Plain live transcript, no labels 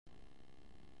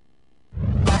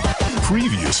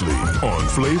Previously on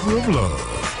Flavor of Love.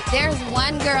 There's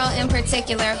one girl in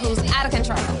particular who's out of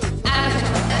control. Out of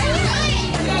control.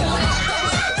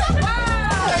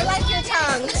 I like your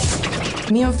tongue.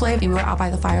 Me and Flav, we were out by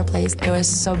the fireplace. It was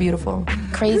so beautiful.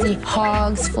 Crazy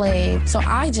hogs, Flav. So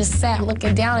I just sat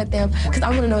looking down at them because I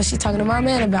want to know what she's talking to my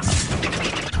man about.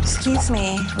 Excuse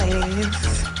me,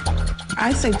 ladies.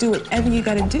 I say do whatever you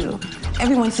gotta do.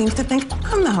 Everyone seems to think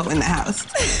I'm the hoe in the house.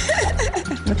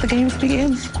 Let the games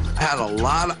begin. I had a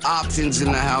lot of options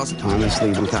in the house.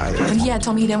 Honestly, I'm tired. When he had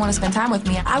told me he didn't want to spend time with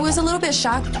me, I was a little bit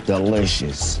shocked.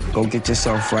 Delicious. Go get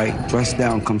yourself right. Dress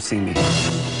down, come see me.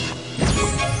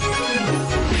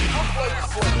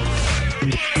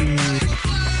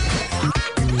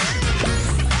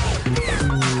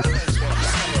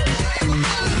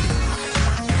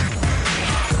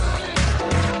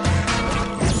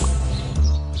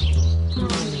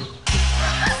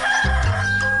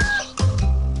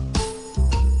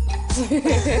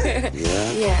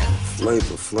 Yeah.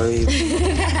 Flavor Flav.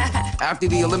 After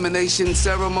the elimination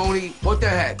ceremony, what the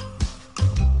heck?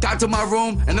 Got to my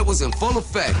room and it was in full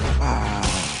effect. I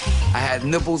had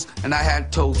nibbles and I had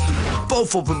toast.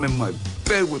 Both of them in my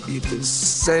bed with me at the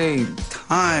same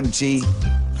time, G.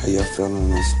 How you feeling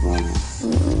this morning?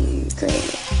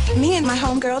 Great. Me and my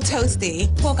homegirl, Toasty,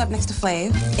 woke up next to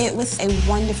Flav. It was a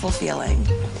wonderful feeling.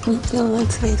 I'm feeling like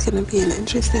today's gonna be an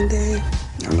interesting day.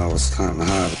 I know it's kind of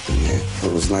hot up in here.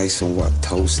 It was nice and what,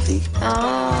 toasty?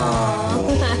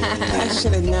 I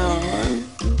should have known.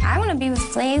 I want to be with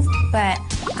Flav, but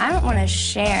I don't want to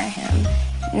share him.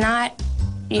 Not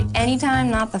anytime,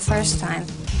 not the first time.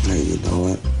 Hey, you know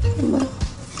what?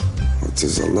 I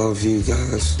just love you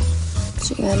guys.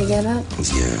 You gotta get up.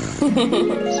 Yeah.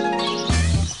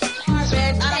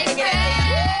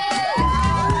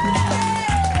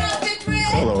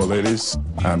 Hello, ladies.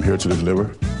 I'm here to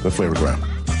deliver the Flavorgram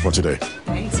for today.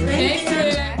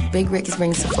 Big Rick is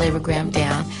bringing some Flavorgram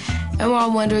down. And we're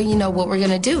all wondering, what we're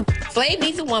going to do. Flav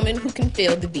needs a woman who can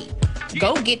feel the beat.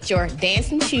 Go get your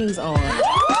dancing shoes on.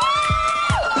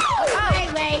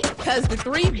 Because the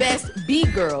 3 best B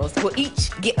girls will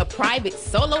each get a private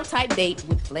solo type date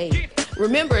with Flav.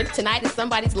 Remember, tonight is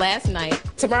somebody's last night.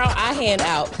 Tomorrow I hand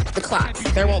out the clocks.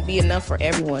 There won't be enough for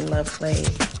everyone. Love Flav.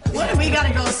 What if we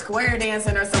gotta go square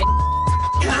dancing or something?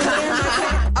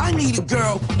 I need a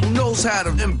girl who knows how to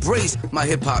embrace my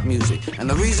hip-hop music. And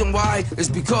the reason why is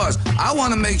because I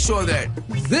want to make sure that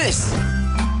this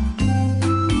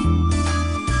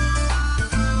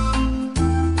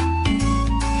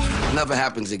never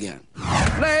happens again.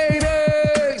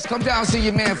 Ladies, come down and see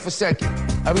your man for a second.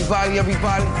 Everybody.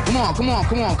 Come on,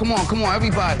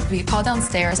 everybody. We call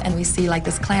downstairs and we see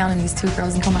this clown and these 2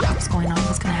 girls and come up, what's going on?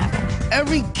 What's going to happen?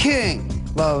 Every king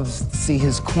loves to see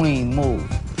his queen move.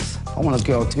 I want a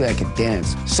girl that can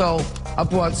dance. So I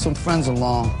brought some friends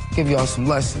along, give y'all some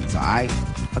lessons, all right?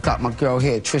 I got my girl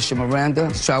here, Trisha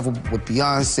Miranda, traveled with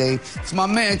Beyonce. It's my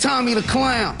man, Tommy the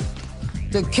Clown,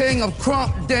 the king of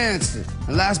crump dancing.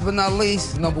 And last but not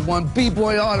least, #1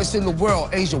 B-boy artist in the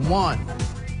world, Asia One.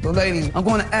 So ladies, I'm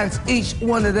gonna ask each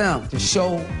one of them to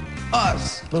show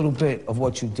us a little bit of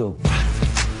what you do.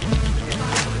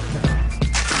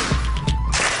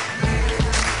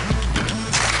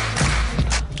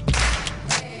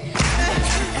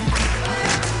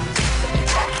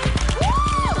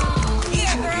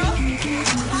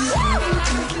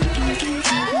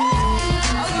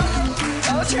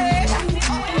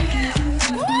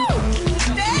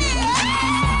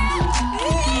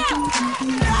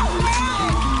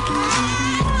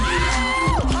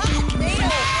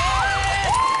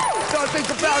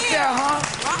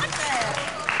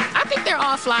 I think they're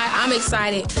all fly. I'm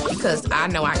excited because I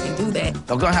know I can do that.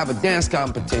 We're gonna have a dance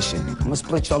competition. I'm gonna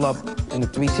split y'all up into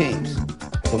 3 teams.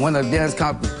 The winner of the dance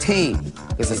team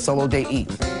is a solo day each.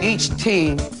 Each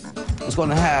team is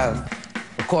gonna have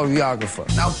a choreographer.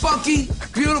 Now, Funky,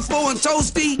 Beautiful, and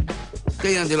Toasty,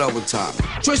 they ended up with Tommy.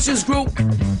 Trisha's group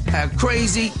had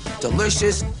Crazy,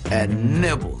 Delicious, and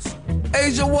Nibbles.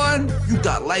 Asia One, you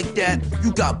got Like That,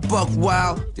 you got Buck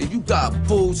Wild, then you got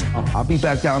Fools. I'll be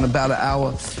back down in about an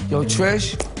hour. Yo,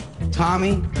 Trish,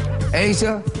 Tommy,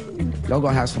 Asia, y'all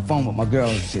gonna have some fun with my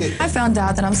girls. I found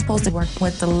out that I'm supposed to work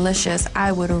with Delicious.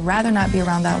 I would rather not be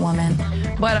around that woman.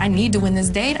 But I need to win this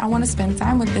date. I want to spend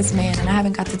time with this man, and I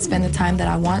haven't got to spend the time that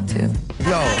I want to.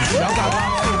 Yo, y'all got...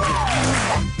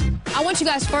 I want you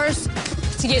guys first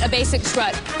to get a basic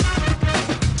strut.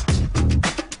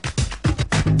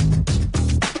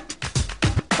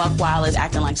 Buck Wild is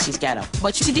acting like she's ghetto.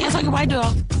 But she dance like a white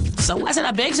girl. So I said,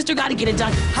 our big sister gotta get it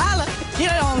done. Holla,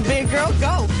 get it on, big girl,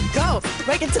 go, go.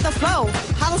 Break it to the flow.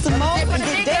 Holla some more and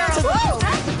get down to the flow.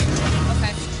 Okay.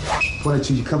 Why don't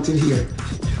you come to here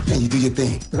and you do your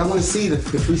thing? But I want to see the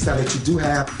freestyle that you do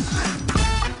have.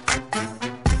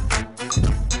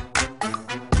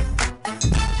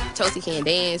 Toasty can't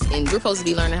dance, and we're supposed to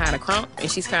be learning how to crump,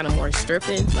 and she's kind of more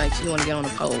stripping, like she want to get on a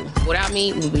pole. Without me,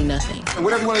 it would be nothing. And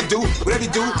whatever you want to do, whatever you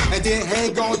do, and then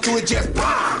hang on to it, just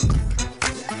bah!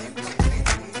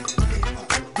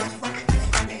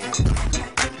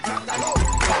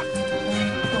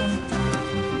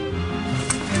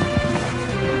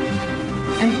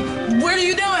 What are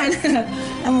you doing?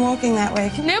 I'm walking that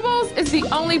way. Nibbles is the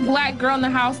only black girl in the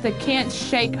house that can't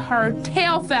shake her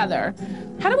tail feather.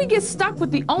 How do we get stuck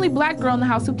with the only black girl in the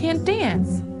house who can't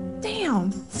dance?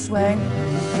 Damn. Swag.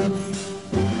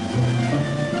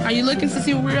 Are you looking to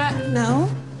see where we're at? No.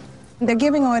 They're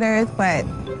giving orders, but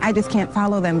I just can't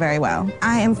follow them very well.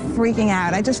 I am freaking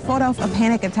out. I just fought off a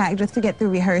panic attack just to get through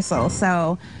rehearsal,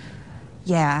 so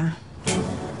yeah.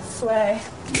 Sway.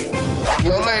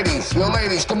 Yo, ladies,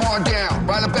 come on down.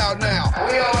 Right about now.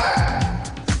 We all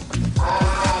at?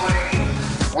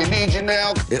 We need you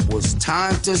now. It was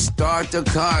time to start the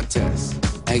contest.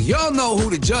 And y'all know who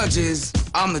the judge is.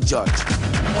 I'm the judge.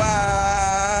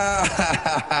 Wow.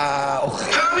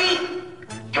 Tommy,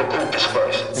 your group is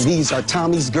first. And these are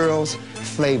Tommy's Girls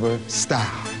Flavor Style.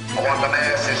 On my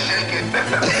ass and shake it.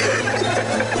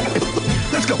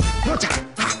 Let's go. One time.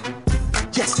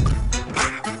 Yes.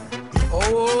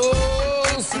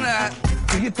 Oh, snap.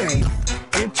 Do your thing.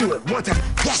 Into it. One time.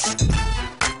 Yes.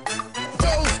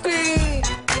 Toasty.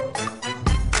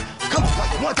 Come on,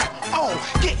 one time. Oh,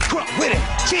 get crunk with it.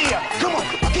 Cheer. Come on,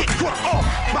 get crunk. Oh,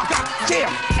 my God. Cheer.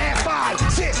 And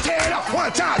 5, 6, 10 up.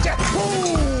 One time. Just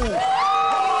woo.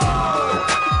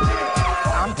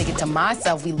 I'm thinking to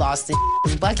myself, we lost it.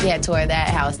 Bucky had tore that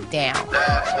house down.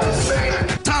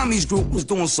 Tommy's group was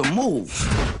doing some moves.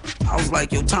 I was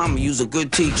like, yo, Tommy, you's a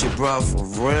good teacher, bro, for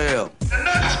real. The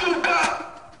next group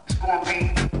up is gonna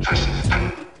be Trisha's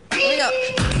team.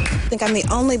 I think I'm the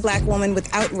only black woman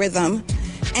without rhythm,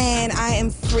 and I am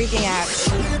freaking out.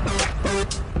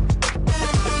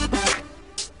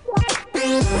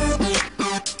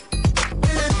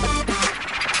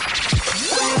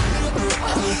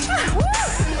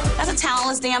 That's a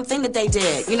talentless damn thing that they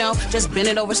did, you know? Just bend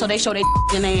it over so they show their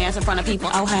in their ass in front of people.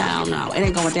 Oh, hell no. It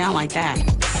ain't going down like that.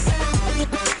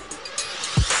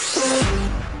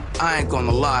 I ain't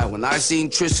gonna lie, when I seen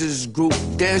Trisha's group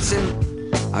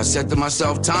dancing, I said to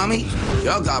myself, Tommy,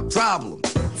 y'all got problems.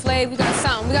 Flav, we got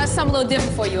something a little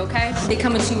different for you, okay? They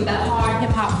coming to you with that hard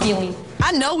hip-hop feeling.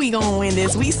 I know we gonna win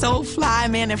this. We so fly,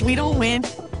 man. If we don't win,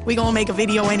 we gonna make a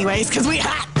video anyways, because we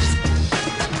hot.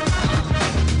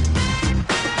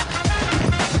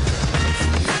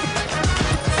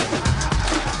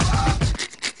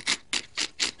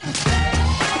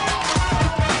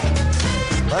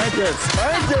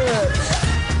 Spank it.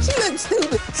 She looks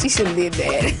stupid. She shouldn't did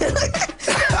that.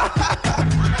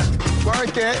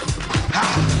 Spank it.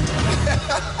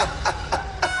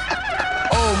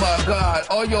 Oh, my God.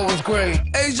 Oh, yo, was great.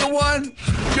 Asia won.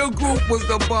 Your group was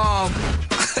the bomb.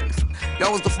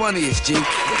 Y'all was the funniest, G.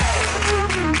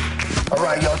 All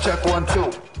right, y'all, check 1,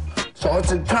 2. So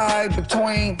it's a tie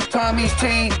between Tommy's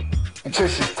team and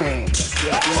Trisha's team. So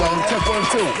check 1,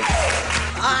 2.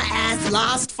 Our ass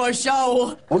lost for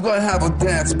sure. We're gonna have a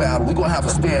dance battle. We're gonna have a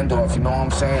standoff, you know what I'm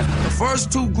saying? The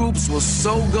first 2 groups were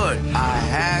so good, I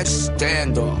had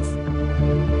standoff.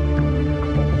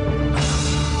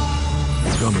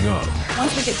 Coming up.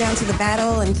 Once we get down to the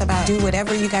battle and it's about do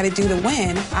whatever you gotta do to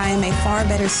win, I am a far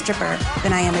better stripper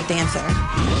than I am a dancer.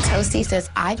 Toasty says,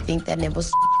 I think that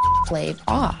Nibbles Flav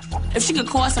off. If she could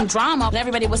cause some drama,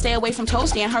 everybody would stay away from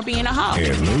Toasty and her being a hoe.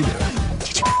 And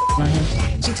later.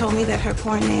 She told me that her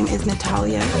porn name is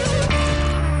Natalia.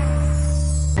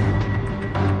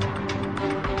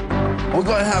 We're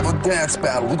gonna have a dance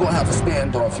battle. We're gonna have a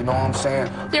standoff, you know what I'm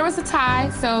saying? There was a tie,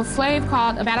 so Flav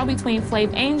called a battle between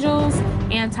Flav Angels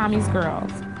and Tommy's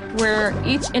Girls, where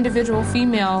each individual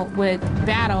female would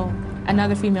battle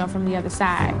another female from the other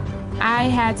side. I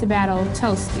had to battle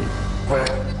Toasty.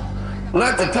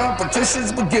 Let the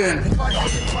competitions begin.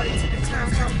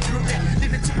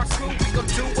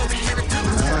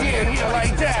 Yeah,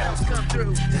 like that.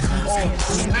 Oh,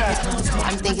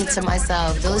 I'm thinking to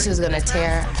myself, Delicious was gonna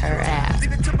tear her ass.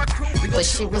 But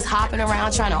she was hopping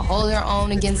around trying to hold her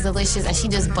own against Delicious, and she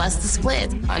just bust the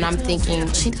split. And I'm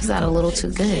thinking, she does that a little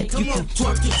too good.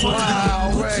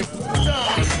 Wow, Ray.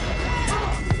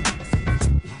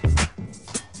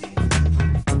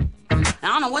 I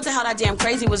don't know what the hell that damn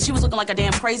crazy was. She was looking like a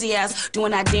damn crazy ass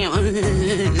doing that damn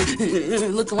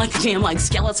looking like a damn like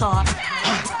Skeletor.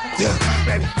 Yeah,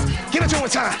 baby. Give it to her one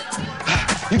time.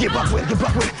 You get buck with it,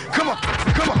 Come on,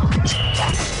 come on.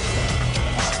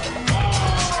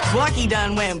 Bucky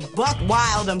done went buck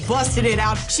wild and busted it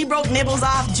out. She broke nibbles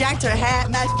off, jacked her hat,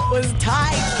 and that was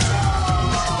tight.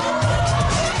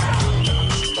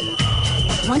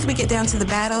 Once we get down to the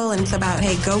battle and it's about,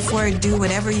 hey, go for it, do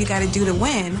whatever you gotta do to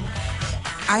win,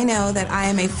 I know that I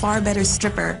am a far better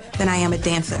stripper than I am a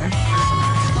dancer.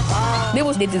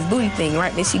 Nibbles did this booty thing,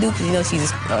 right? That she do, because you know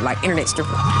she's like internet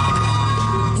stripper.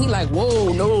 He like,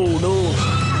 whoa, no.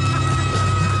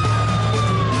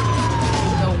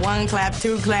 So 1 clap,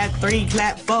 2 clap, 3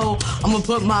 clap, 4. I'ma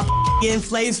put my in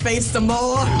Flav's face some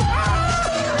more.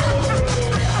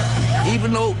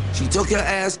 Even though she took her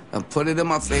ass and put it in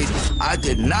my face, I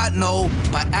did not know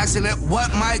by accident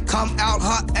what might come out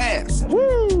her ass.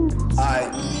 Woo! All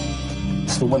right,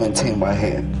 it's the winning team right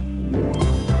here.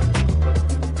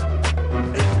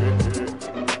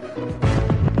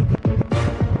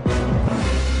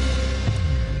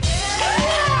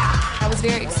 I was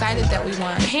very excited that we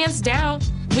won. Hands down,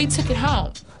 we took it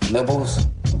home. Nibbles,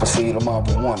 I'll see you tomorrow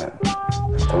morning.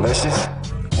 Delicious,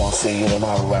 wanna see you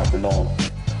tomorrow afternoon.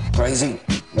 Crazy,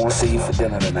 wanna see you for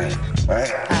dinner tonight, right?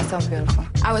 That sounds beautiful.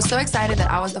 I was so excited that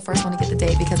I was the first one to get the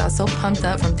date because I was so pumped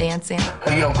up from dancing.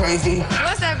 Hey, yo, Crazy.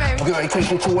 What's that, baby? We're gonna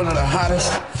take you to one of the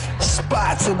hottest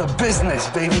spots in the business,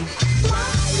 baby.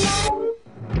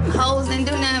 Hoes didn't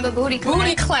do nothing but booty clap.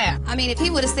 Booty clap. I mean, if he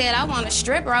would have said, I want a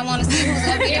stripper, I want to see who's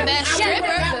going to be the best stripper,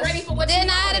 Not ready for what then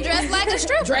I had to dress like a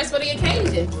stripper. Dress for the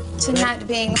occasion. To not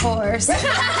being whores.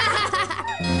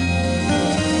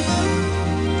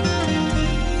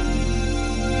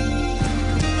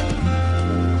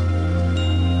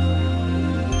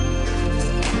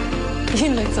 You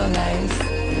look so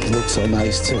nice. You look so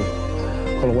nice, too.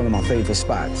 Probably one of my favorite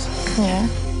spots. Yeah.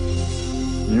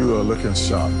 You are looking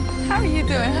sharp. How are you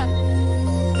doing, huh?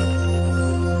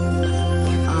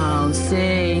 Oh,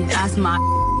 see, that's my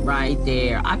right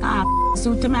there. I got a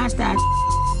suit to match that.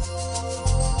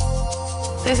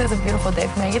 This is a beautiful day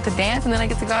for me. I get to dance and then I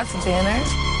get to go out to dinner.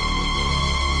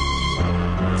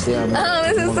 Yeah,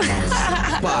 this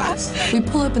is... We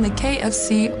pull up in the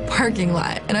KFC parking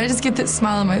lot, and I just get this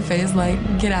smile on my face like,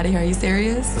 get out of here, are you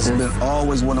serious? It's been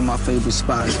always one of my favorite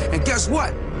spots. And guess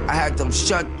what? I had them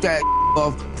shut that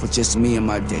off for just me and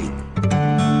my date.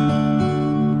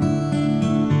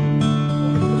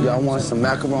 Y'all want some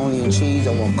macaroni and cheese?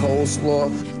 I want coleslaw.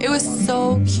 It was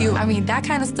so cute. I mean, that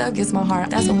kind of stuff gets my heart.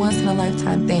 That's a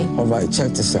once-in-a-lifetime thing. All right,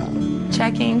 check this out.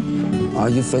 Checking. Are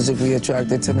you physically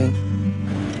attracted to me?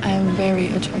 I am very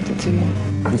attracted to you.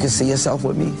 You can see yourself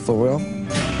with me, for real?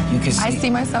 You can see... I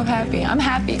see myself happy. I'm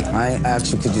happy. I ain't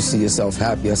asked you, could you see yourself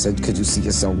happy? I said, could you see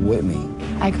yourself with me?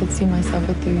 I could see myself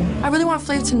with you. I really want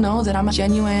Flav to know that I'm a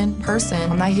genuine person.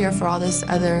 I'm not here for all this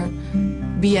other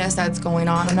BS that's going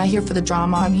on. I'm not here for the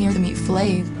drama. I'm here to meet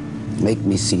Flav. Make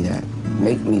me see that.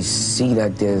 Make me see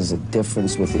that there's a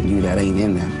difference within you that ain't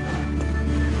in there.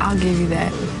 I'll give you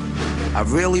that. I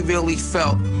really, really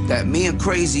felt that me and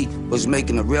Crazy was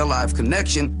making a real life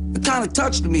connection. It kind of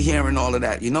touched me hearing all of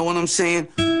that, you know what I'm saying?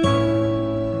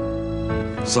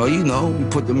 So, you know, we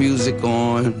put the music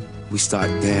on, we start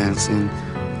dancing.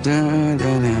 Dun,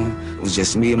 dun, dun. It was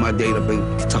just me and my date up in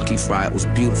Kentucky Fried. It was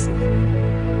beautiful.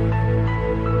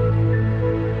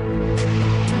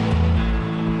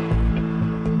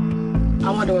 I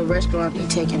wonder what restaurant be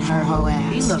taking her whole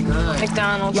ass. He look good.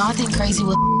 McDonald's. Y'all think Crazy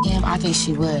would him? I think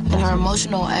she would. And her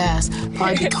emotional ass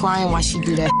probably be crying while she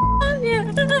do that.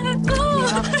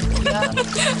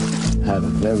 Had a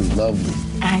very lovely.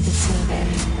 I can see that.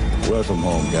 Welcome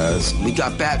home, guys. We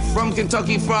got back from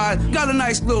Kentucky Fried. Got a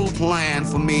nice little plan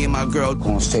for me and my girl.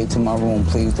 Going straight to my room.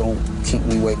 Please don't keep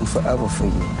me waiting forever for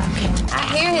you. Okay.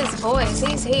 I hear his voice.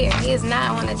 He's here. He is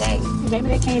not on a date. Maybe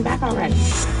they came back already.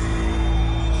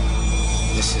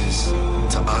 This is,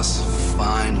 to us,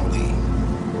 finally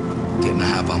getting to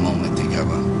have our moment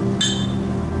together.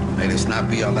 May this not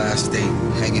be our last date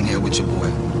hanging here with your boy.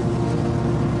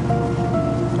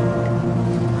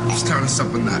 Let's turn this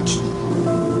up a notch.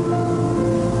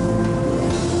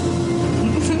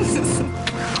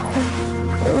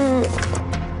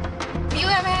 You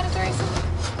ever had a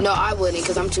threesome? No, I wouldn't,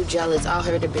 because I'm too jealous. I'll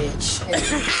hurt a bitch.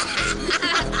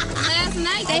 Last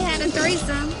night they had a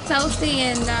threesome. Toasty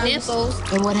and Nipples.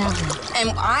 And what happened?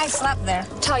 And I slept there.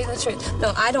 Tell you the truth.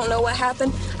 No, I don't know what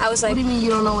happened. I was like... What do you mean you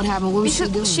don't know what happened? What was she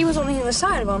doing? She was on the other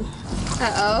side of him.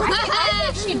 Uh-oh. I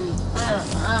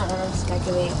don't want to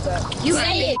speculate, but... You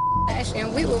say it.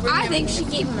 And we will remember. I think she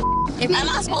gave him Am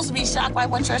I supposed to be shocked by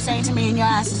what you're saying to me and your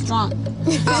ass is drunk?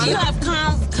 You have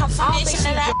confirmation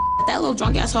of that? That little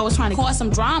drunk asshole was trying to cause some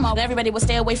drama. Everybody would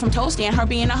stay away from Toasty and her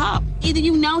being a hub. Either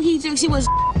you know she was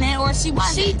or she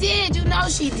wasn't. She did. You know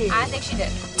she did. I think she did.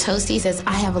 Toasty says,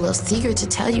 I have a little secret to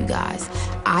tell you guys.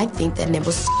 I think that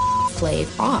Nibbles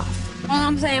Flav off. All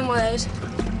I'm saying was,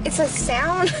 it's a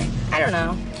sound. I don't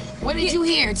know. What did you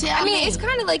hear? Tell me. It's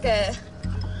kind of like a.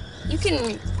 You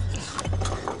can.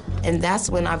 And that's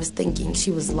when I was thinking she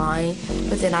was lying,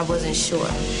 but then I wasn't sure.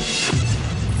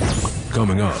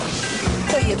 Coming up.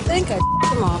 So you think I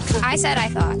him off? I said I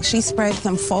thought. She spread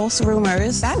some false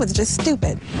rumors. That was just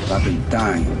stupid. I've been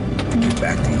dying to get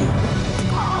back to you.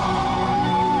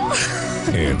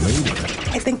 And later.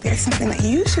 I think there's something that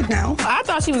you should know. I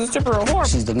thought she was a stripper or a whore.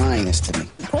 She's denying this to me.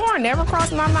 Porn never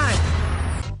crossed my mind.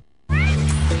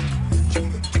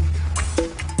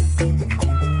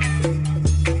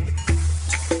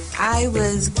 I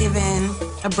was given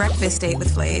a breakfast date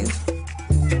with Flav.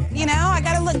 You know, I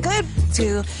gotta look good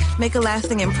to make a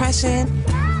lasting impression.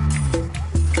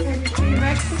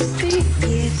 Breakfast tea?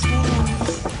 Yes,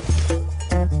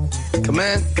 ma'am. Come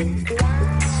in.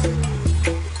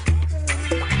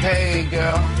 Hey,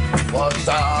 girl. What's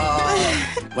up?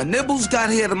 When Nibbles got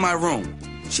here to my room,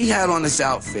 she had on this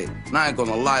outfit. And I ain't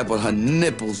gonna lie, but her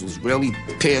nipples was really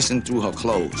piercing through her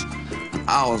clothes.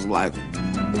 I was like,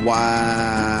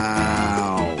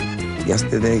 wow.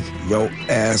 Yesterday, your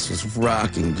ass was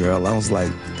rocking, girl. I was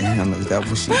like, damn, is that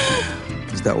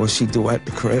what she do at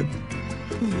the crib?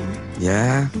 Mm-hmm.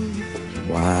 Yeah?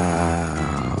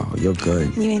 Wow, you're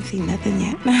good. You ain't seen nothing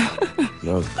yet.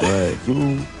 You're good.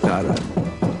 You gotta.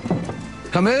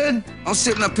 Come in. I'm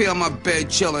sitting up here on my bed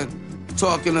chilling,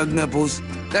 talking to Nipples.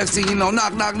 Next thing you know,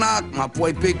 knock, knock, knock. My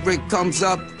boy Big Rick comes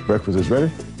up. Breakfast is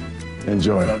ready.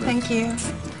 Enjoy. Thank you.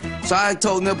 So I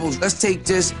told Nipples, let's take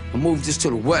this and move this to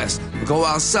the west. Go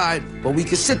outside where we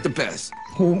can sit the best.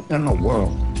 Who in the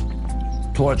world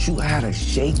taught you how to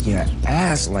shake your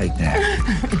ass like that?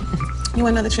 You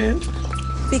wanna know the truth?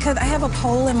 Because I have a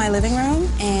pole in my living room,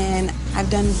 and I've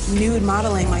done nude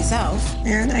modeling myself.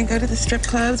 And I go to the strip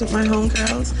clubs with my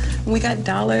homegirls, and we got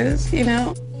dollars, you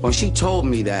know? When she told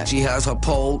me that, she has her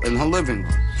pole in her living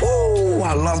room. Ooh,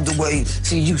 I love the way,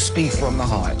 you speak from the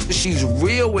heart. She's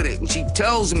real with it, and she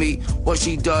tells me what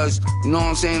she does, you know what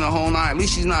I'm saying, the whole night. At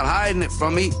least she's not hiding it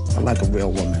from me. I like a real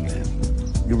woman, man.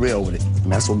 You're real with it.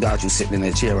 And that's what got you sitting in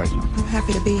that chair right now. I'm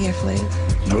happy to be here, Flav.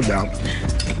 No doubt.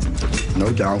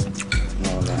 No doubt.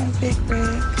 No doubt. Big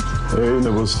Rick. Hey,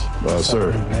 Nibbles.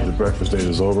 Sir, the breakfast date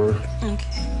is over.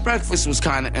 Okay. Breakfast was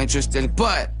kind of interesting,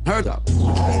 but heard up.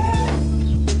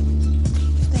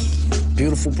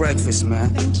 Beautiful breakfast, man.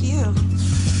 Thank you.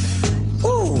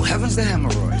 Ooh, heavens to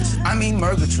hemorrhoids. I mean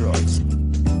Murgatroyds.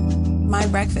 My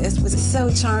breakfast was so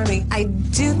charming. I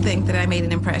do think that I made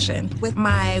an impression with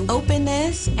my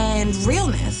openness and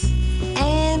realness,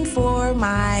 and for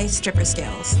my stripper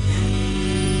skills.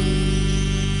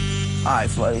 All right,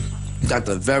 Flav. You got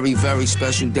the very, very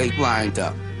special date lined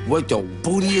up with the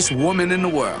bootiest woman in the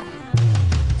world.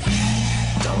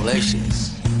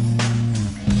 Delicious.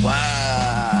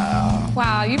 Wow.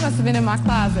 Wow, you must have been in my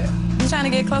closet. You trying to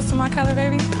get close to my color,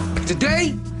 baby?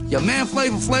 Today, your man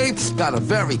Flavor Flav got a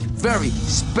very, very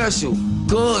special,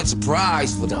 good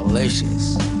surprise for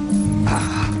Delicious.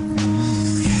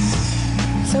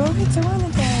 So what we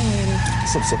doing today?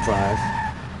 Some surprise.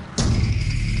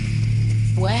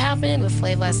 What happened with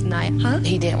Flav last night? Huh?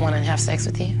 He didn't want to have sex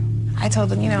with you? I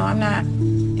told him, I'm not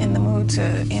in the mood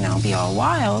to, be all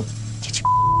wild. Did you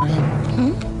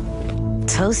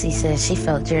Tosi said she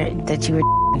felt that you were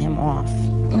him off.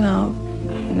 No,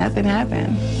 nothing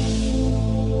happened.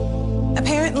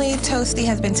 Apparently, Toasty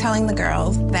has been telling the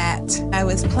girls that I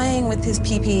was playing with his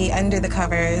pee-pee under the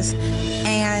covers,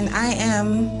 and I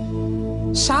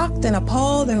am shocked and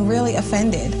appalled and really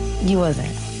offended. You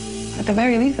wasn't? At the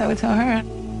very least, I would tell her.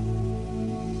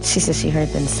 She said she heard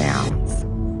them sounds.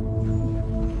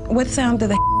 What sound did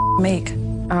the make?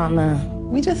 I don't know.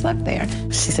 We just slept there.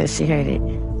 She said she heard it.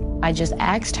 I just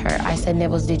asked her, I said,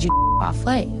 Nibbles, did you off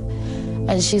Flav?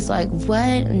 And she's like,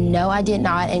 what? No, I did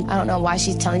not. And I don't know why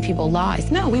she's telling people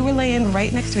lies. No, we were laying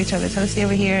right next to each other. Toasty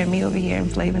over here and me over here and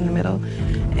Flav in the middle.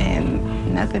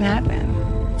 And nothing happened.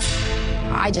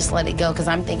 I just let it go because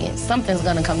I'm thinking something's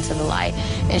going to come to the light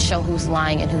and show who's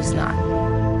lying and who's not.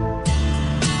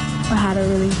 I had a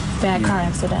really bad car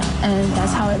accident, and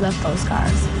that's how it left those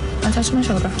scars. I touched my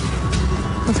shoulder.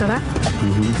 You feel that?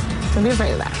 Mm-hmm. Don't be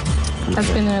afraid of that. That's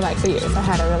been there for years. I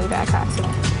had a really bad car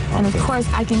accident. And of course,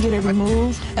 I can get it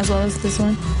removed as well as this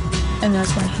one. And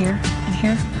there's one here and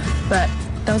here. But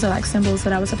those are symbols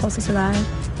that I was supposed to survive.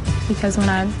 Because when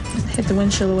I hit the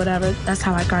windshield or whatever, that's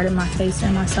how I guarded my face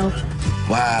and myself.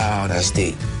 Wow, that's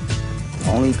deep.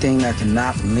 The only thing that can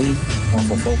knock me off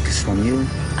of focus from you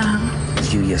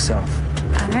is you yourself.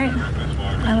 All right.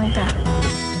 I like that.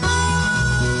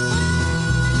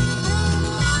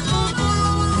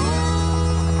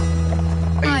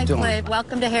 Hi, you doing? Flav.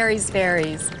 Welcome to Harry's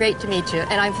Berries. Great to meet you.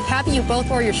 And I'm happy you both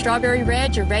wore your strawberry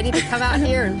red. You're ready to come out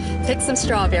here and pick some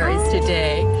strawberries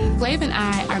today. Flav and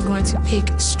I are going to pick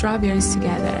strawberries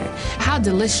together. How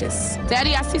delicious.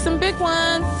 Daddy, I see some big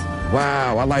ones.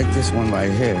 Wow, I like this one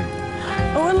right here.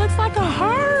 Oh, it looks like a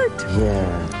heart.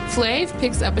 Yeah. Flav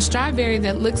picks up a strawberry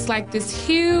that looks like this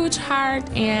huge heart,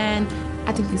 and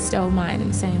I think he stole mine in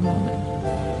the same moment.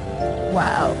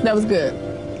 Wow, that was good.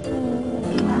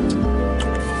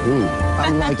 I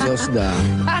like your style.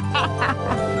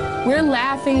 We're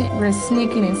laughing, we're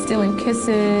sneaking and stealing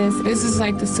kisses. This is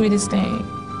like the sweetest thing.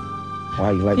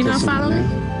 Why you like You this? not following me?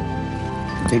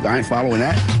 You think I ain't following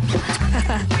that?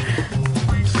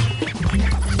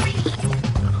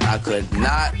 I could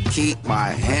not keep my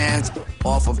hands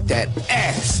off of that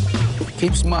ass.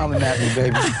 Keep smiling at me,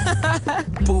 baby.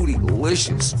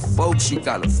 Bootylicious. Folks, you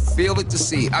gotta feel it to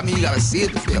see it. I mean, you gotta see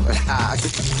it to feel it.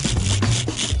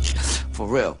 For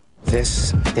real.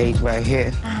 This date right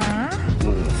here,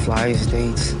 one of the flyest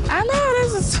dates I know,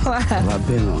 this is fun. I've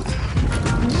been on.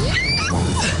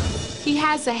 He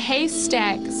has a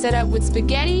haystack set up with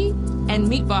spaghetti and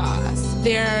meatballs.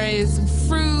 There is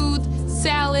fruit,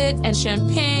 salad, and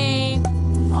champagne.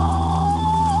 Oh.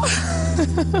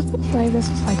 Like, this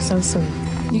is like so sweet.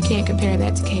 You can't compare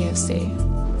that to KFC.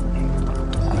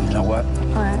 You know what?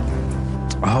 What?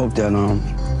 I hope that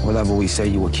whatever we say,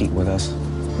 you will keep with us.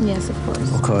 Yes, of course.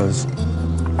 Because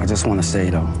I just want to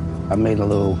say, though, I made a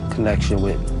little connection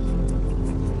with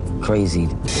Crazy.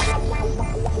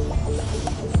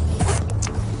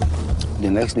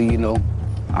 The next thing you know,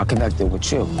 I connected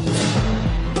with you.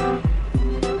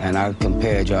 And I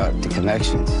compared y'all to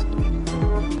connections.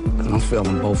 And I'm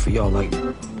feeling both of y'all like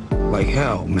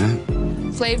hell, man.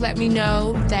 Flav let me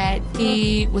know that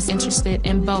he was interested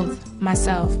in both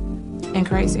myself and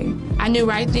Crazy. I knew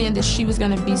right then that she was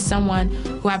going to be someone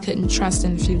who I couldn't trust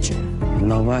in the future. You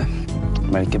know what?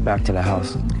 I'm ready to get back to the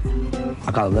house.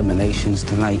 I got eliminations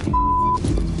tonight.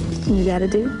 You gotta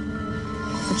do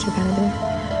what you gotta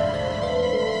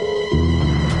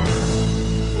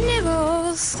do.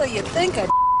 Nibbles. So you think I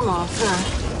him off, huh?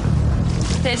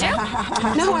 Did you?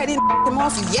 No, I didn't him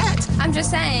off yet. I'm just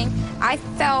saying, I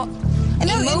felt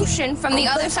emotion from the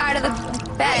other side of the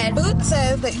bed. Boot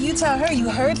says that you tell her you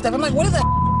heard stuff. I'm like, what does that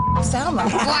sound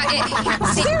like?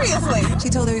 Seriously. She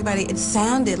told everybody it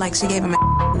sounded like she gave him a.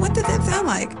 What did that sound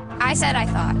like? I said I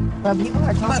thought. But people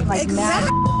are talking like mad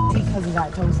because he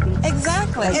got toasty.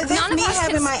 Exactly. Like, As if me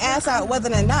having my ass out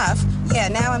wasn't enough. Yeah,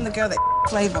 now I'm the girl that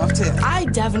Flav off too. I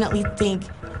definitely think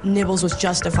Nibbles was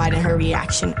justified in her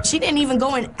reaction. She didn't even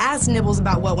go and ask Nibbles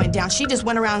about what went down. She just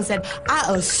went around and said,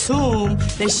 I assume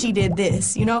that she did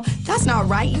this. You know, that's not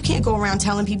right. You can't go around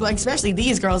telling people, especially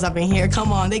these girls up in here,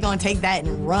 come on, they're gonna take that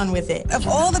and run with it. Of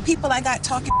all the people I got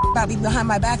talking about me behind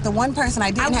my back, the one person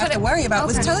I didn't have to worry about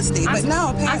was Toasty. But no,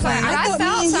 apparently I thought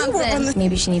felt me and you were on something.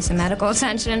 Maybe she needs some medical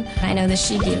attention. I know that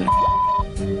she gave me.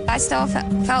 I still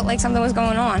felt like something was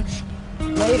going on.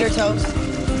 Later, Toast.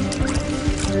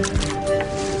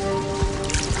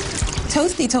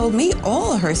 Toasty told me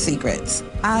all her secrets.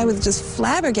 I was just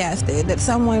flabbergasted that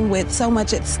someone with so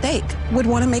much at stake would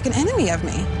want to make an enemy of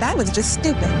me. That was just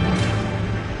stupid.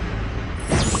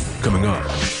 Coming up.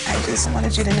 I just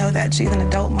wanted you to know that she's an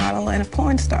adult model and a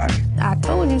porn star. I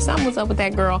told you something was up with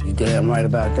that girl. You damn right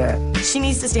about that. She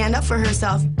needs to stand up for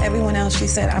herself. Everyone else, she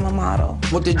said, I'm a model.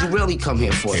 What did you really come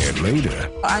here for? And later.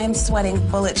 I am sweating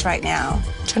bullets right now.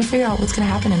 Trying to figure out what's gonna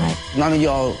happen tonight. None of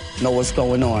y'all know what's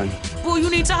going on. Boo, you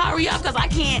need to hurry up because I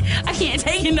can't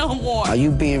take it no more. Are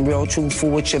you being real truthful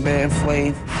with your man,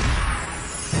 Flav?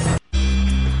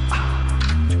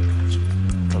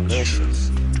 Delicious.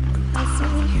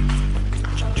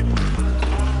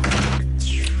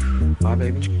 Bye,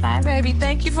 baby. Bye, baby.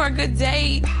 Thank you for a good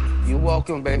date. You're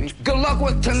welcome, baby. Good luck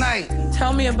with tonight.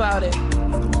 Tell me about it.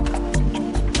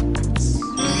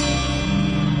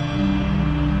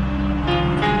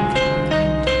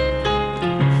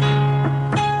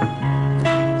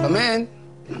 Come in.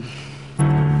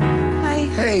 Hi.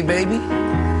 Hey, baby.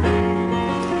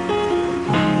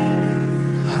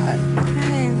 Hi.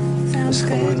 Hey, sounds What's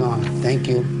going on? Thank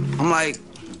you. I'm like,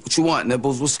 what you want,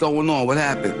 Nibbles? What's going on? What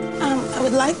happened? I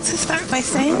would like to start by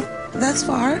saying, thus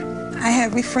far, I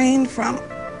have refrained from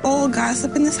all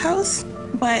gossip in this house,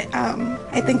 but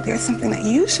I think there's something that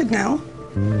you should know.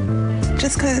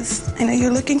 Just because I know you're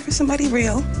looking for somebody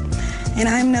real, and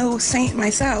I'm no saint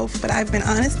myself, but I've been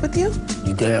honest with you.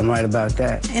 You damn right about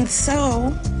that. And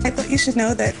so, I thought you should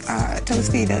know that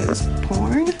Toasty does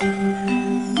porn.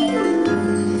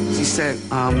 She said,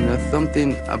 there's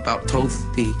something about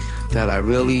Toasty that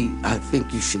I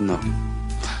think you should know.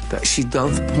 That she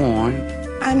does porn,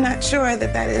 I'm not sure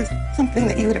that that is something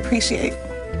that you would appreciate.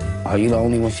 Are you the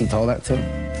only one she told that to?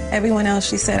 Everyone else,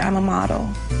 she said, I'm a model,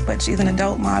 but she's an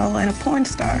adult model and a porn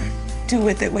star. Do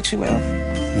with it what you will.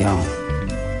 Yo.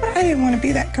 But I didn't want to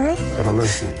be that girl. But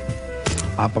listen,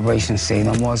 Operation Say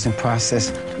No More is in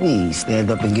process. Please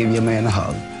stand up and give your man a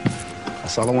hug.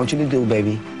 That's all I want you to do,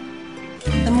 baby.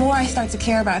 The more I start to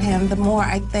care about him, the more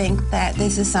I think that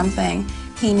this is something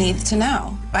he needs to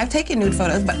know. I've taken nude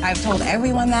photos, but I've told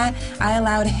everyone that. I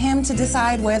allowed him to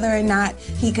decide whether or not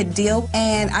he could deal,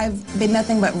 and I've been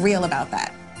nothing but real about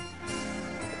that.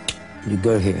 You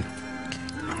good here.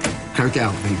 Kirk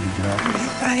out, baby girl.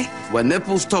 Bye. When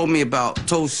Nipples told me about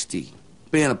Toasty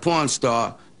being a porn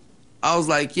star, I was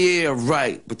like, yeah,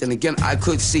 right. But then again, I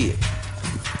could see it.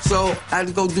 So I had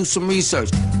to go do some research.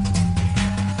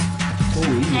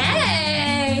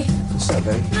 Hey! What's up,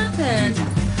 baby? Nothing.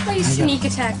 Why you sneak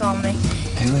attack on me?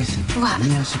 Hey, listen. What? Let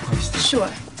me ask you a question. Sure.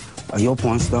 Are you a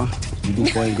porn star? You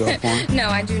do boy and girl porn? No,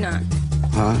 I do not.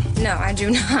 Huh? No, I do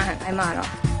not. I model.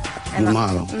 You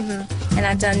model? Mm-hmm. And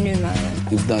I've done nude modeling.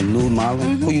 You've done nude modeling?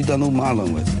 Mm-hmm. Who you done nude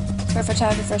modeling with? For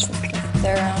photographers,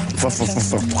 their own.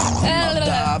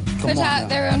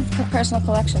 Their own personal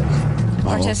collections.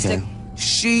 Artistic. Okay.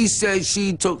 She said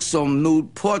she took some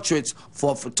nude portraits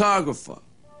for a photographer.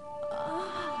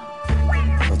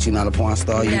 But you're not a porn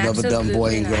star? You've never done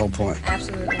boy and girl porn?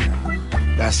 Absolutely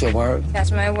not. That's your word?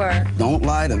 That's my word. Don't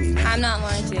lie to me, man. I'm not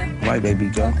lying to you. Right, baby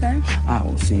girl? Okay. I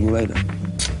will see you later.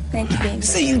 Thank you, baby.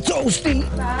 See you, Toasty.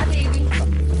 Bye, baby.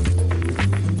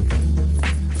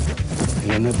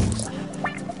 Your Nipples.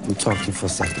 Let me talk to you for a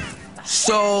second.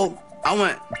 So I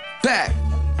went back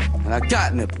and I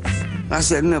got Nipples. I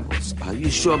said, Nipples, are you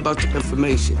sure about the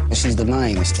information? And she's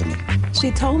denying this to me. She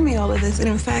told me all of this, and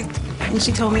in fact,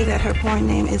 she told me that her porn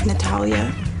name is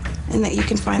Natalia, and that you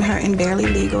can find her in Barely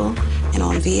Legal, and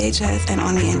on VHS, and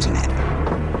on the internet.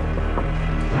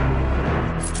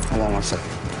 Hold on one second.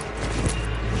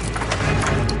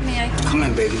 May I? Come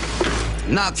in, baby.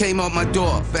 Knock came on my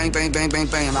door. Bang, bang, bang, bang,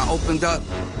 bang. And I opened up.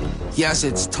 Yes,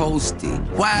 it's Toasty.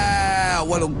 Wow,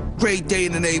 what a great day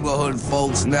in the neighborhood,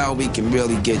 folks. Now we can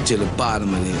really get to the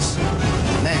bottom of this.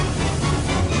 Man,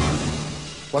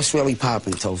 what's really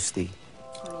popping, Toasty?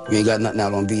 You ain't got nothing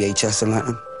out on VHS or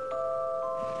nothing?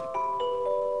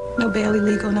 No Barely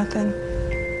Legal, nothing.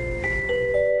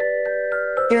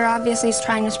 You're obviously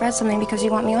trying to spread something because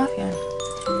you want me off here.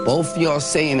 Both y'all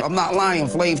saying, I'm not lying,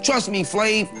 Flav. Trust me,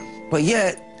 Flav. But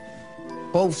yet,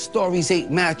 both stories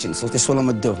ain't matching, so this is what I'm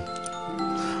gonna do.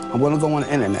 I'm gonna go on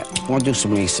the internet. I'm gonna do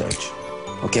some research,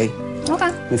 okay?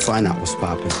 Okay. Let me find out what's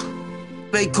popping.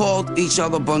 They called each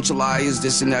other a bunch of liars,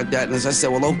 this and that, and as I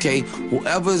said, well, okay,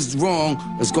 whoever's wrong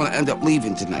is gonna end up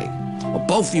leaving tonight. Or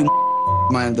both of you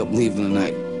might end up leaving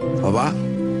tonight, all right?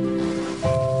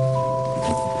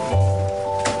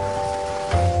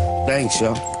 Thanks,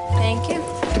 yo. Thank you.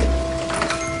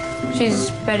 She's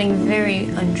spreading very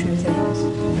untrue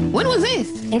things. When was this?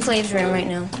 In Flav's room right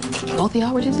now. Both of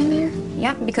y'all were just in there?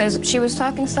 Yeah, because she was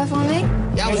talking stuff on me.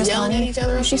 Y'all was yelling at each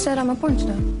other? She said I'm a porn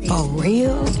star. For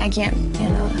real? I can't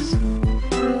handle this.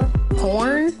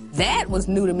 Porn? That was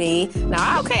new to me.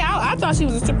 Now, okay, I thought she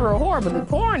was a stripper or a whore, but the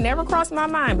porn never crossed my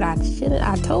mind. But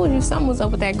I told you something was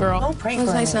up with that girl. Go pray What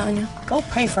for was I a minute. telling you? Go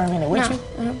pray for a minute, would you?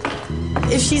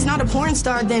 If she's not a porn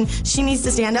star, then she needs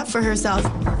to stand up for herself.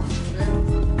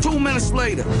 2 minutes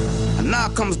later, a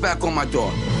knock comes back on my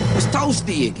door. It's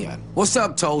Toasty again. What's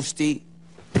up, Toasty?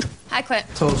 I quit.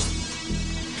 Toasty.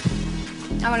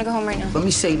 I want to go home right now. Let me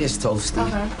say this, Toasty.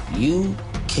 Uh-huh. You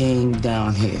came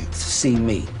down here to see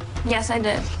me. Yes, I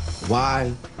did.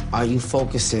 Why are you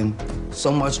focusing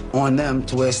so much on them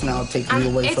to where it's now taking you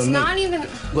away from me? It's not even...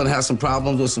 You're gonna have some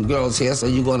problems with some girls here, so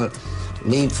you're gonna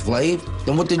leave Flav?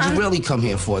 Then what did you really come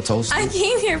here for, Toasty? I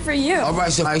came here for you. All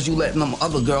right, so as you letting them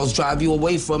other girls drive you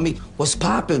away from me, what's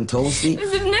popping, Toasty?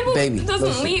 If Nibble Baby, doesn't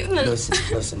listen, leave, then... listen,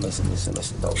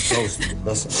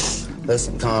 Toasty,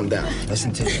 listen, calm down.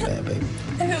 Listen to me, man, baby.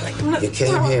 You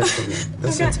came here for me.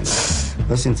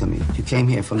 Listen to me. You came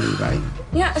here for me, right?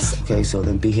 Yes. Okay, so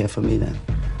then be here for me then.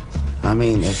 I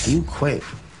mean, if you quit,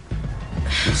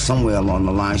 somewhere along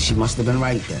the line, she must have been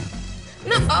right then.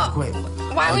 No. Quit.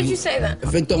 Why would you say that?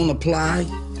 If it don't apply,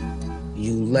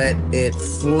 you let it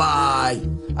fly.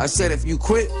 I said if you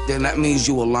quit, then that means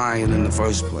you were lying in the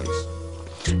first place.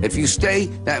 If you stay,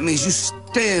 that means you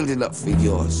standing up for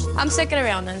yours. I'm sticking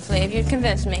around then, Flav. You've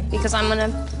convinced me because I'm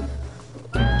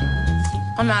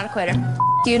not a quitter.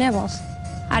 You Nibbles.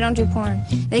 I don't do porn.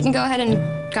 They can go ahead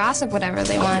and gossip whatever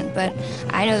they want, but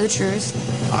I know the truth.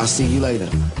 I'll see you later.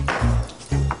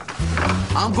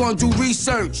 I'm gonna do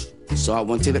research. So I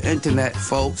went to the internet,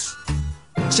 folks.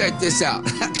 Check this out.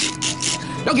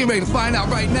 Y'all get ready to find out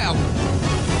right now.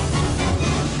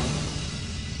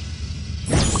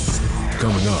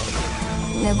 Coming up.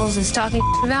 Nibbles is talking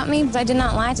about me, but I did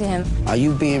not lie to him. Are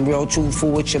you being real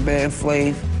truthful with your man,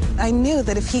 Flav? I knew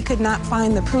that if he could not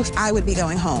find the proof, I would be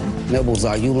going home. Nibbles,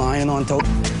 are you lying on Toasty?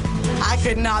 I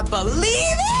could not believe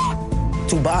it!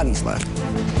 2 bodies left.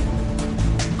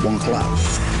 1 clock.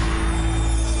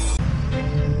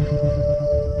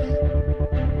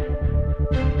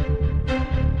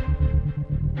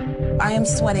 I am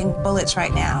sweating bullets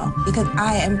right now because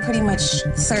I am pretty much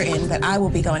certain that I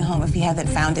will be going home if he hasn't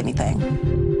found anything.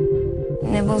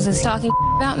 Nibbles is talking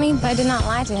about me, but I did not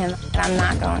lie to him. I'm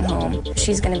not going home.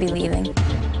 She's going to be leaving.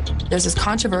 There's this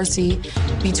controversy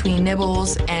between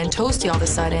Nibbles and Toasty all of a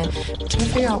sudden. I'm trying to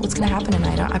figure out what's going to happen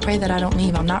tonight. I pray that I don't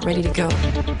leave. I'm not ready to go.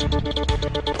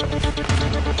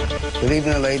 Good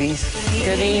evening, ladies.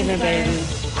 Good evening, baby.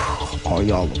 Oh,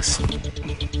 y'all look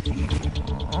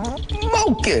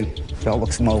smoking. Y'all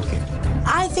look smoking.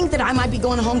 I think that I might be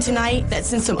going home tonight, that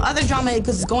since some other drama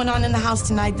is going on in the house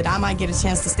tonight, that I might get a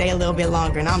chance to stay a little bit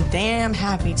longer, and I'm damn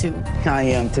happy to. I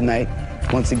am tonight,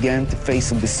 once again, to face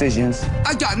some decisions.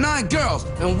 I got 9 girls,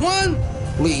 and 1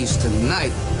 leaves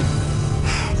tonight.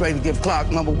 Ready to give clock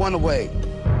number 1 away.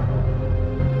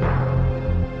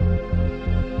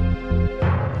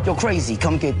 Yo, Crazy,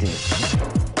 come get this.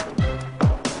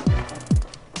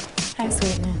 Hi,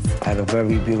 sweetness. I had a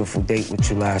very beautiful date with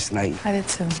you last night. I did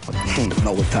too. You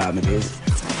know what time it is.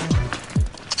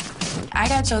 I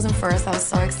got chosen first. I was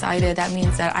so excited. That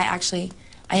means that I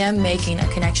am making a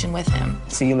connection with him.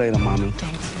 See you later, mommy.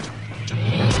 Thank you.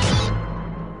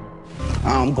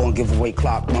 I'm gonna give away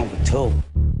clock number 2.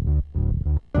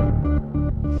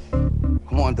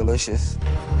 Come on, Delicious.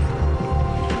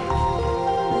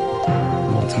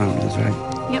 What time it is, right?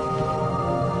 Yep.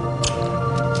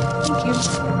 Thank you.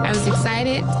 I was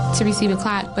excited to receive a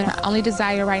clock, but my only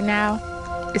desire right now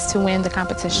is to win the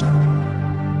competition.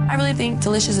 I really think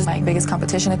Delicious is my biggest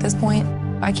competition at this point.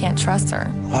 I can't trust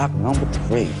her. Clock number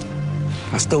 3.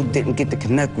 I still didn't get to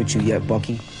connect with you yet,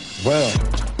 Bucky. Well,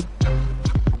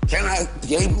 can I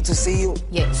be able to see you?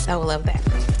 Yes, I would love that.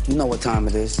 You know what time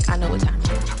it is. I know what time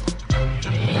it is.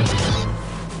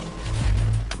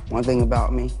 One thing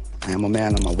about me, I am a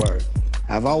man of my word.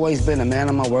 I've always been a man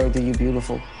of my word to you,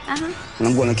 beautiful. Uh-huh. And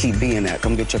I'm gonna keep being that.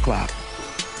 Come get your clock.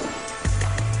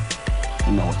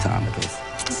 You know what time it is.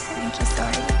 Thank you,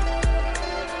 sorry.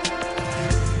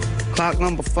 Clock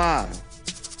number 5.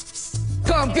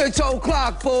 Come get your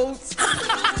clock, Boots.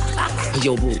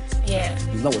 Yo, Boots. Yeah.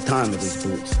 You know what time it is,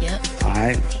 Boots. Yep. All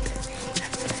right?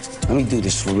 Let me do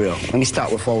this for real. Let me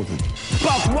start with folding.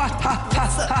 Buck Wild, ha, ha,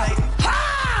 ha, ha!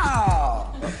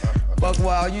 Buck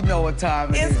Wild, you know what time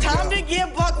it is. It's time to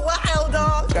get Buck Wild,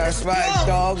 dog. That's right, Yo,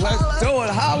 dog. Let's do it.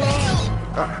 Holla.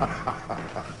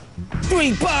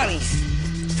 3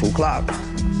 bodies. 2 clocks.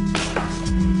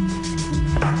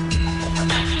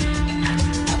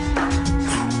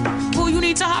 Boo, you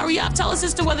need to hurry up. Tell her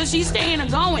sister whether she's staying or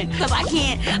going, because I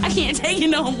can't take it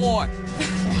no more.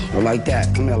 Well, like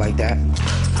that. Come here, like that.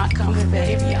 I'm coming,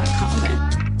 baby. I'm coming.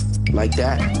 Like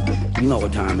that. You know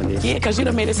what time it is. Yeah, because you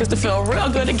done made her sister feel real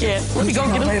good again. Let me go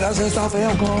get her. Made her sister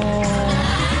feel good.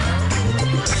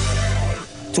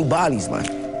 2 bodies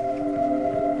left.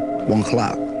 1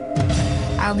 clock.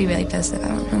 I'll be really pissed if I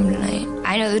don't home tonight.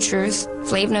 I know the truth.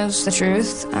 Flav knows the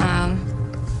truth.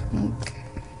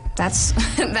 That's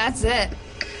it.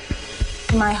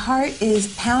 My heart is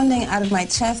pounding out of my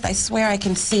chest. I swear I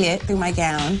can see it through my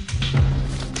gown.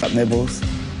 What's up, Nibbles?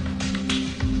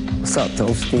 What's up,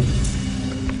 Toasty?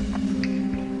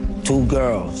 2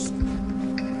 girls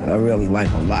that I really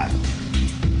like a lot.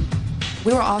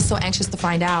 We were all so anxious to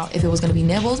find out if it was going to be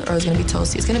Nibbles or it was going to be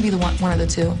Toasty. It's going to be one of the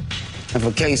 2. And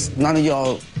for case none of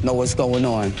y'all know what's going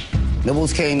on,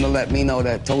 Nibbles came to let me know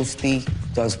that Toasty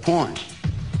does porn.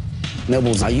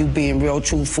 Nibbles, are you being real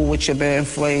truthful with your man,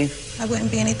 Flav? I wouldn't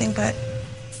be anything but.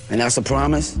 And that's a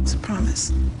promise? It's a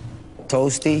promise.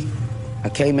 Toasty, I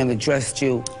came and addressed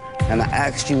you, and I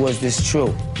asked you, was this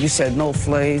true? You said, no,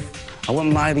 Flav. I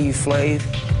wouldn't lie to you, Flav.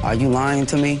 Are you lying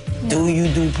to me? No. Do you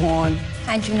do porn?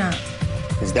 I do not.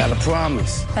 Is that a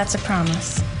promise? That's a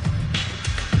promise.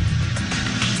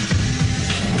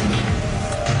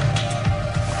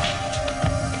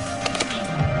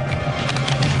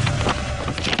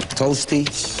 Toasty,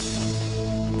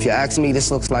 if you ask me, this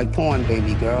looks like porn,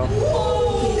 baby girl.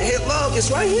 Hit love,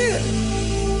 it's right here.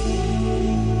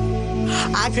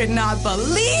 I could not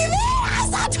believe it. I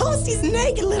saw Toasty's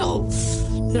naked little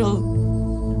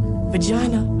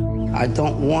vagina. I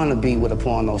don't want to be with a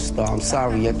porno star. I'm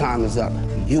sorry, your time is up.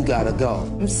 You gotta go.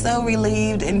 I'm so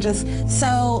relieved and just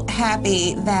so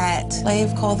happy that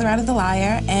Flav called her out as a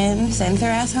liar and sends her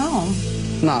ass home.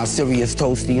 Nah, serious,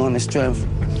 Toasty, on the strength.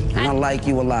 And I like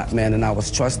you a lot, man, and I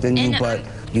was trusting you, but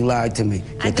you lied to me.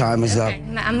 Your time is up.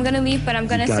 I'm gonna leave, but I'm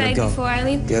gonna say before I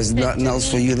leave. There's nothing else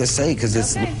for you to say, because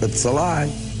it's a lie.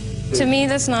 To me,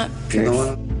 that's not proof. You know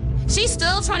what? She's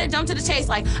still trying to jump to the chase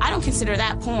like, I don't consider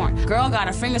that porn. Girl got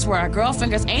her fingers where her girl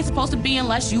fingers ain't supposed to be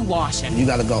unless you wash them. You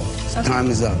gotta go. Okay. Time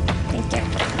is up. Thank you.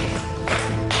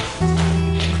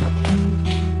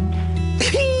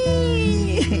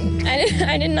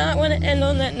 I did not want to end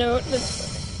on that note, but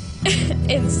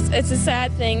it's a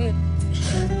sad thing.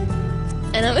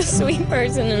 And I'm a sweet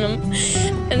person,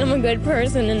 and I'm a good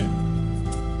person, and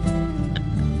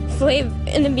Flav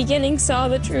in the beginning saw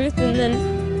the truth and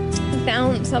then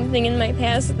found something in my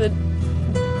past that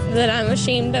I'm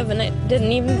ashamed of, and it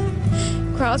didn't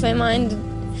even cross my mind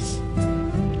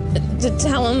to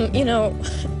tell him, you know,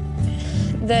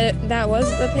 that was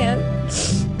the path.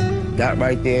 That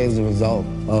right there is a result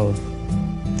of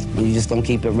when you just don't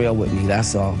keep it real with me,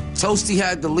 that's all. Toasty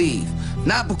had to leave,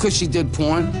 not because she did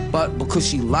porn, but because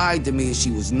she lied to me and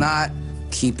she was not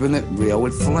keeping it real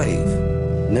with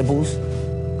Flav. Nibbles,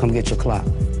 come get your clock.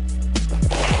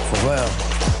 For real.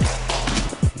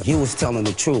 You was telling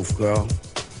the truth, girl.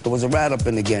 There was a rat up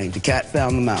in the game. The cat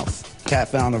found the mouse. Cat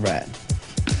found the rat.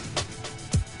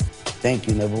 Thank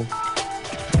you, Nibble.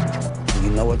 You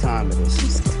know what time it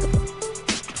is.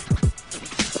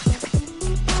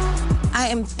 I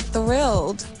am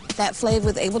thrilled that Flav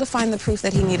was able to find the proof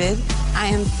that he needed. I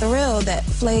am thrilled that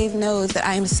Flav knows that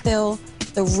I am still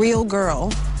the real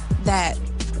girl that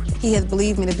he has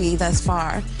believed me to be thus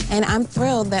far. And I'm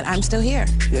thrilled that I'm still here.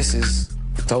 This is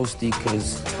Toasty,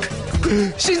 because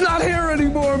she's not here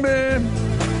anymore, man.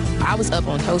 I was up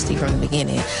on Toasty from the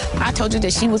beginning. I told you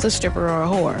that she was a stripper or a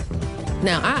whore.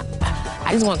 Now,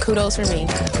 I just want kudos for me.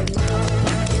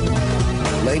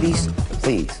 Ladies,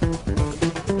 please,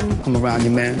 come around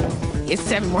your man. It's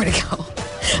 7 more to go.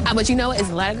 But you know what? There's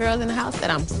a lot of girls in the house that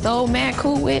I'm so mad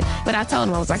cool with. But I told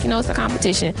them, I was like, you know, it's a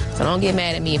competition, so don't get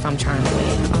mad at me if I'm trying to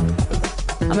win.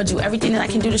 I'm gonna do everything that I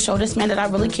can do to show this man that I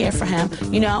really care for him,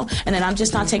 you know? And that I'm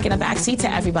just not taking a backseat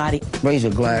to everybody. Raise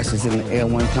your glasses in the air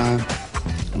one time.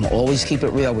 I'm gonna always keep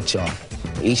it real with y'all.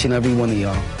 Each and every one of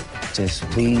y'all. Just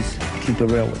please keep it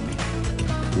real with me.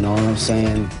 You know what I'm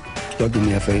saying? Y'all do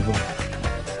me a favor.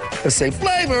 Let's say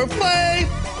Flavor Flav!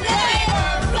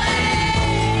 Flavor Flav!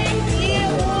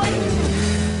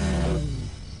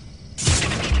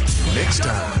 Next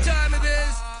time.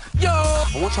 Yo!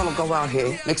 I want y'all to go out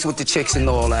here, mix with the chicks and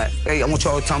all that. Hey, I want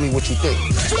y'all to tell me what you think.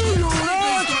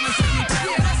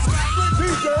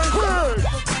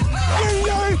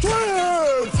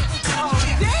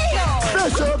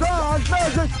 Bishop and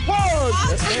Magic One!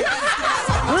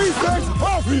 Reflex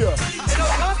Mafia!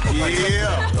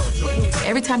 Yeah.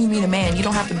 Every time you meet a man, you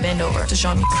don't have to bend over to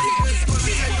show me.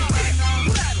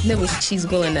 She's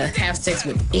willing to have sex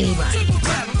with anybody.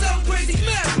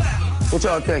 What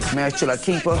y'all think, man? Should I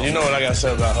keep her? You know what I gotta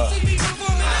say about her.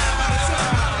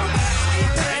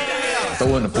 Throw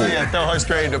her in the pool. Yeah, throw her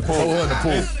straight in the pool. Throw her in the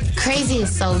pool. Crazy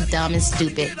is so dumb and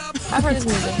stupid. I've heard this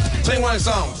music. Sing one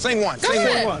song. Sing one.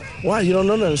 Sing one. Why? You don't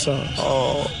know none of the songs.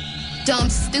 Oh. Dumb,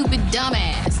 stupid,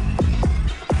 dumbass.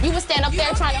 You would stand up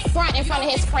there trying to front in front of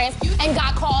his friends and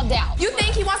got called out. You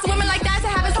think he wants a woman like that to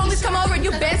have his homies come over and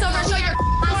you bend over and show your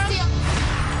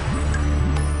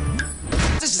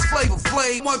This is Flavor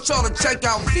Flav. Want y'all to check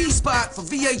out V-Spot for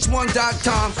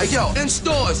VH1.com. Hey, yo, in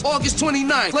stores, August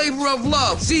 29th. Flavor of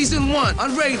Love, Season 1,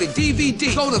 unrated,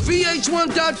 DVD. Go to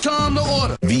VH1.com to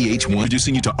order. VH1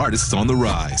 introducing you to artists on the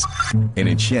rise. An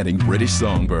enchanting British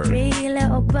songbird. Pretty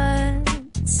little bird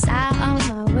sat on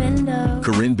my window.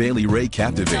 Corinne Bailey Rae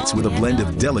captivates with a blend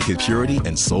of delicate purity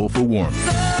and soulful warmth.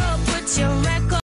 So put your record